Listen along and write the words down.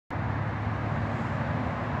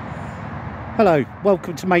Hello,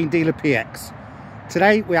 welcome to Main Dealer PX.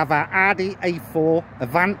 Today we have our Audi A4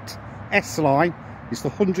 Avant S-Line. It's the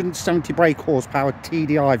 170 brake horsepower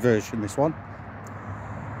TDI version, this one.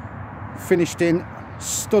 Finished in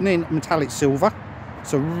stunning metallic silver.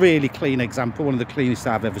 It's a really clean example, one of the cleanest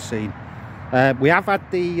I've ever seen. We have had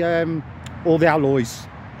the all the alloys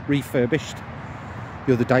refurbished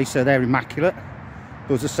the other day, so they're immaculate.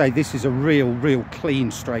 But as I say, this is a real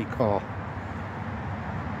clean straight car.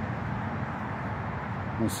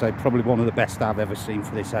 I'd say probably one of the best I've ever seen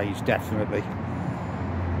for this age, definitely.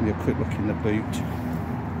 Give me a quick look in the boot.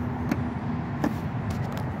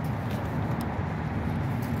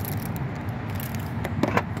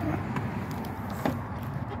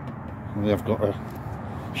 We have got a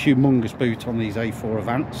humongous boot on these A4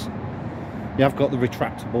 Avants. You have got the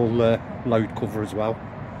retractable load cover as well.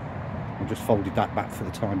 I've just folded that back for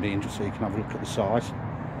the time being, just so you can have a look at the size.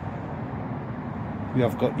 You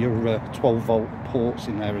have got your 12-volt ports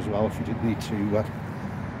in there as well, if you did need to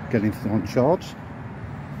get into them on charge.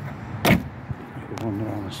 One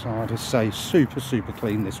around the side, I'd say super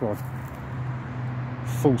clean, this one.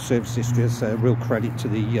 Full service history, as a real credit to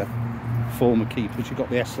the former keepers. You've got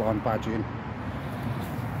the S-Line badge in.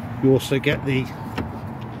 You also get the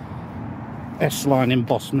S-Line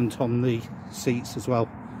embossment on the seats as well.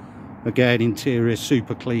 Again, interior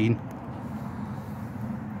super clean.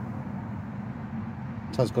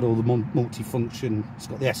 It has got all the multi-function. It's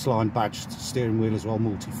got the S-Line badge steering wheel as well,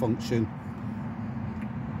 multi-function.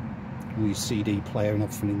 All your CD player and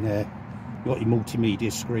everything in there. You've got your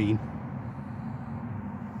multimedia screen.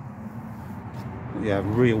 But yeah,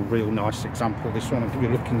 real nice example of this one. I'll give you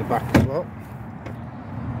a look in the back as well.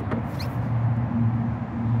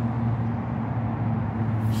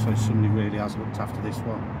 So somebody really has looked after this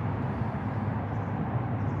one.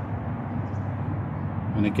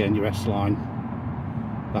 And again, your S-Line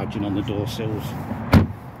badging on the door sills.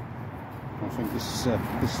 I think this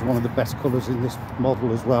is one of the best colours in this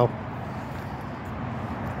model as well.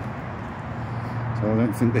 So I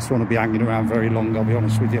don't think this one will be hanging around very long, I'll be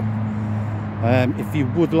honest with you. If you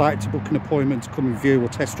would like to book an appointment to come and view or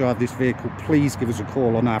test drive this vehicle, please give us a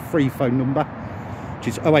call on our free phone number, which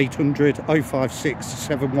is 0800 056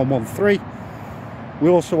 7113. We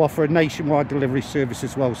also offer a nationwide delivery service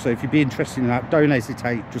as well, so if you'd be interested in that, don't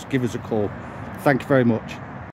hesitate, just give us a call. Thank you very much.